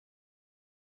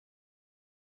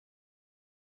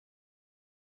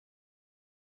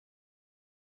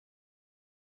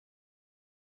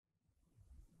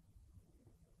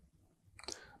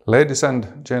Ladies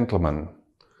and gentlemen,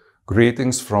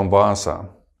 greetings from Vaasa,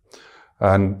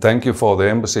 and thank you for the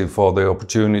Embassy for the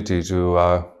opportunity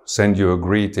to send you a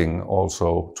greeting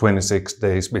also 26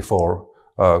 days before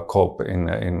COP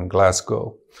in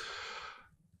Glasgow.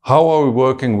 How are we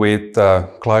working with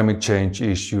climate change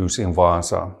issues in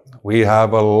Vaasa? We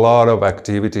have a lot of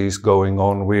activities going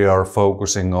on. We are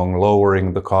focusing on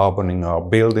lowering the carbon in our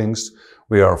buildings.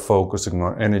 We are focusing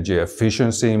on energy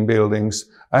efficiency in buildings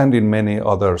and in many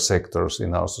other sectors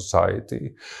in our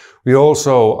society. We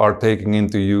also are taking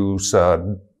into use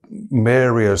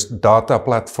various data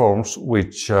platforms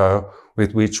with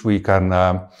which we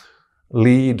can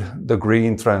lead the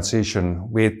green transition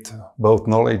with both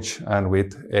knowledge and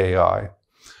with AI.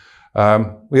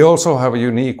 We also have a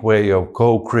unique way of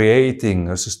co-creating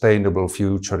a sustainable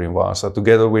future in Vaasa,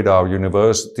 together with our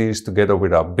universities, together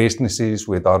with our businesses,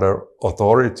 with other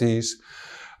authorities.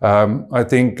 I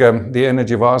think the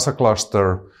Energy Vaasa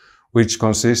cluster, which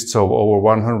consists of over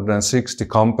 160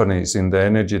 companies in the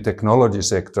energy technology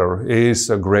sector, is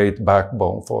a great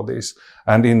backbone for this.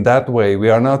 And in that way, we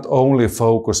are not only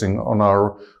focusing on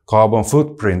our carbon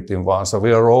footprint in Vaasa,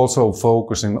 we are also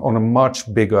focusing on a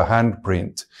much bigger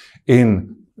handprint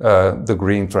in the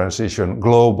green transition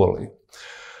globally.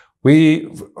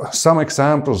 Some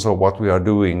examples of what we are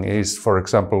doing is, for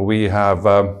example, we have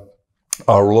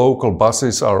our local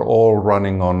buses are all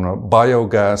running on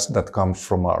biogas that comes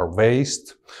from our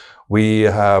waste. We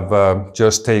have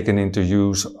just taken into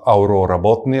use Aurora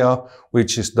Botnia,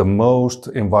 which is the most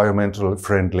environmentally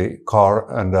friendly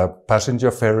car and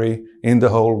passenger ferry in the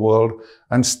whole world,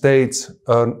 and states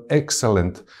an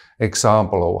excellent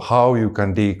example of how you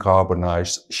can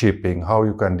decarbonize shipping, how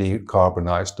you can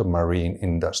decarbonize the marine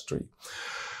industry.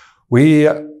 We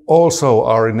also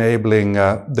are enabling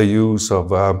the use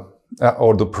of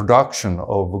or the production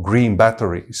of green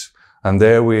batteries. And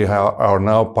there we are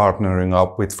now partnering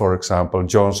up with, for example,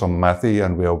 Johnson Matthey,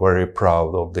 and we are very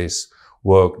proud of this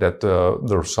work that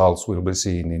the results will be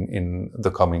seen in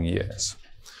the coming years.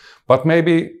 But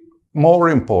maybe more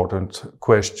important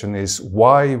question is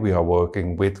why we are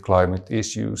working with climate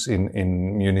issues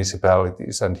in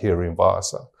municipalities and here in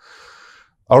Vaasa.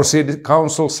 Our city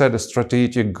council set a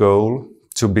strategic goal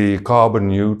to be carbon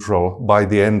neutral by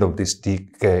the end of this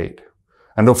decade.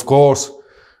 And of course,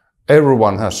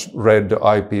 everyone has read the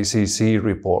IPCC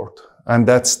report, and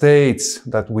that states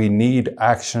that we need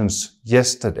actions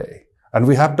yesterday. And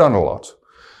we have done a lot.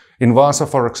 In Vaasa,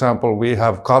 for example, we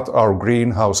have cut our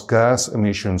greenhouse gas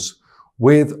emissions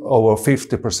with over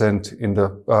 50% in the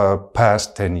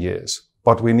past 10 years.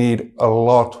 But we need a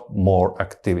lot more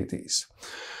activities.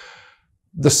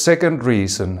 The second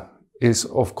reason is,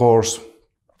 of course,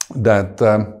 that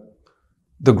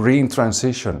the green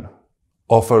transition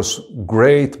offers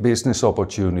great business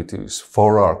opportunities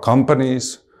for our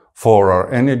companies, for our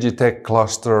energy tech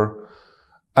cluster,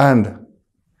 and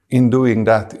in doing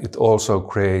that, it also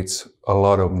creates a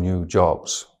lot of new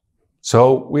jobs.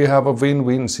 So we have a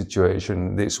win-win situation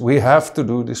in this. We have to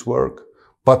do this work,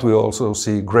 but we also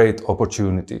see great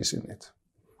opportunities in it.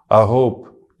 I hope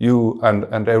you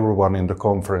and everyone in the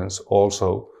conference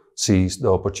also sees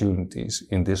the opportunities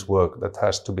in this work that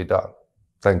has to be done.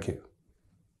 Thank you.